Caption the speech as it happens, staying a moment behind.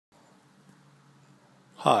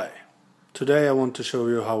Hi, today I want to show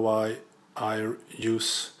you how I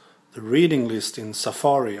use the reading list in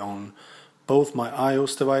Safari on both my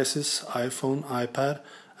iOS devices, iPhone, iPad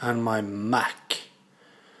and my Mac.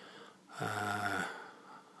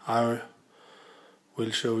 I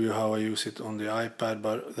will show you how I use it on the iPad,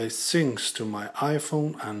 but they syncs to my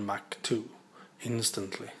iPhone and Mac too,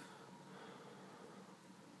 instantly.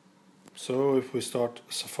 So if we start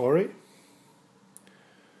Safari,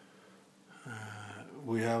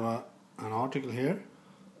 we have an article here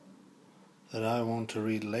that I want to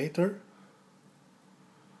read later.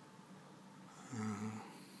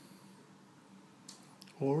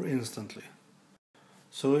 Or instantly.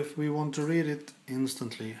 So if we want to read it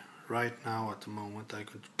instantly, right now at the moment, I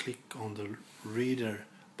could click on the reader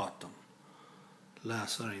button,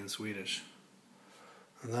 läsare in Swedish,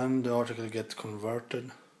 and then the article gets converted.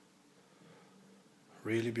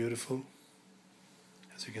 Really beautiful.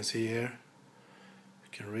 As you can see here,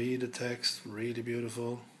 you can read the text, really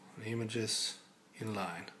beautiful, and images in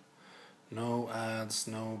line. No ads,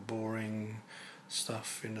 no boring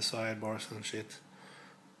stuff in the sidebars and shit.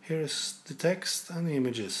 Here is the text and the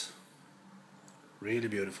images. Really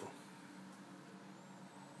beautiful.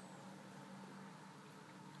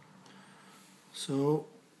 So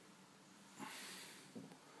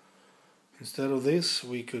instead of this,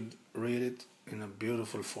 we could read it in a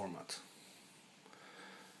beautiful format.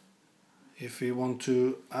 If we want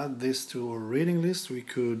to add this to our reading list, we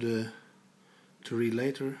could, to read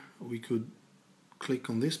later, we could click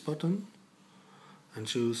on this button and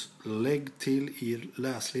choose lägg till i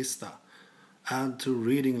läslista, add to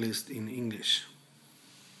reading list in English.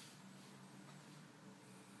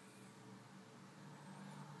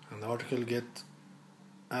 And the article get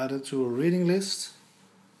added to a reading list,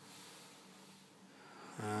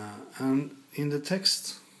 and in the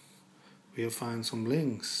text we'll find some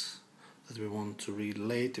links that we want to read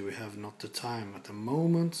later. We have not the time at the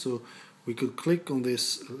moment, so we could click on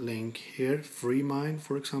this link here, Free Mind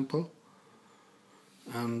for example,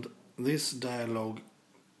 and this dialog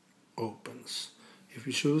opens. If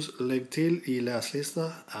we choose lägg till i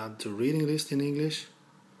läslista, add to reading list in English,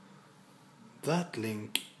 that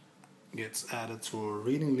link gets added to our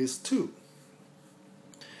reading list too.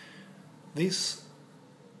 These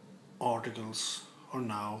articles are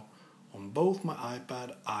now on both my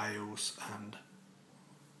iPad, iOS and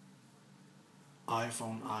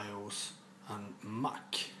iPhone, iOS and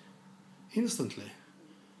Mac instantly.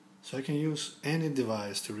 So I can use any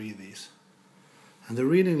device to read these. And the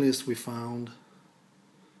reading list we found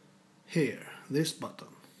here, this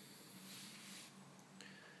button.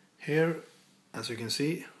 Here, as you can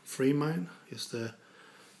see, Free Mind is the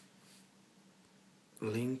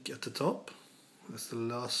link at the top. That's the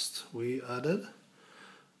last we added.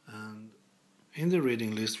 And in the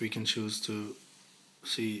reading list we can choose to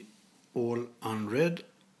see all unread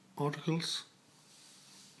articles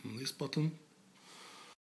on this button,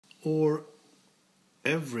 or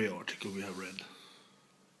every article we have read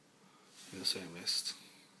in the same list.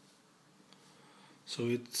 So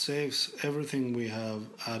it saves everything we have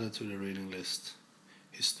added to the reading list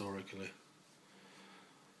historically.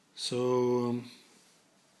 So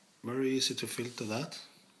very easy to filter that.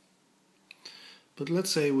 But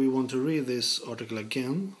let's say we want to read this article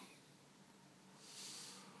again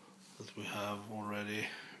that we have already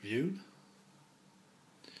viewed.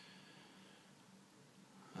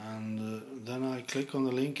 And then I click on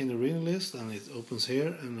the link in the reading list and it opens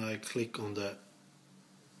here, and I click on the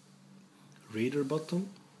reader button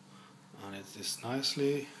and it is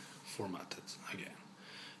nicely formatted again.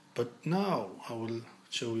 But now I will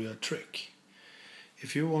show you a trick.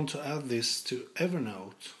 If you want to add this to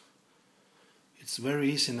Evernote, it's very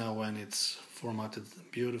easy now when it's formatted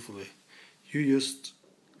beautifully. You just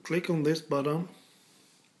click on this button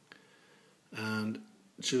and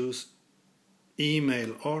choose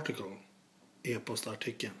email article,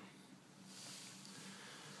 e-postartikeln.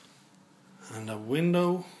 And a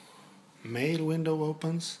mail window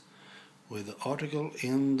opens with the article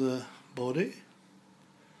in the body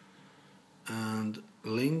and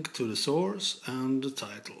link to the source and the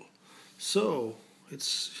title. So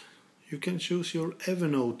you can choose your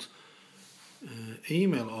Evernote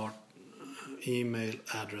email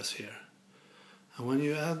address here. And when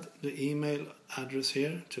you add the email address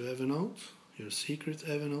here to Evernote, your secret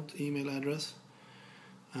Evernote email address,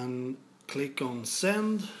 and click on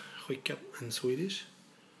send, skicka in Swedish,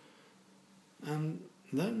 and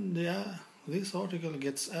then this article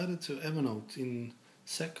gets added to Evernote in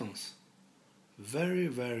seconds. Very,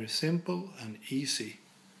 very simple and easy.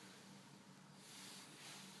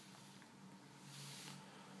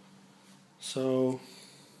 So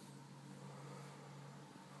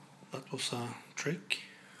was a trick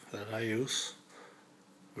that I use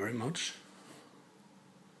very much.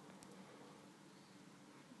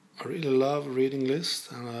 I really love reading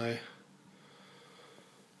lists, and I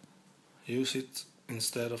use it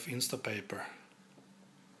instead of Instapaper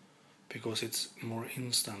because it's more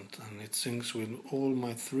instant and it syncs with all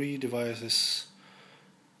my 3 devices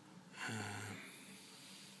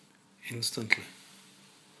instantly.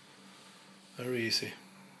 Very easy.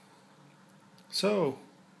 So,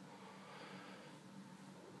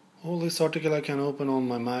 all this article I can open on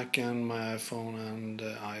my Mac and my iPhone and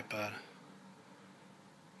iPad.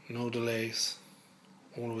 No delays,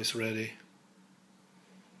 always ready.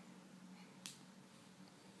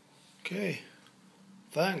 Okay,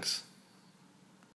 thanks.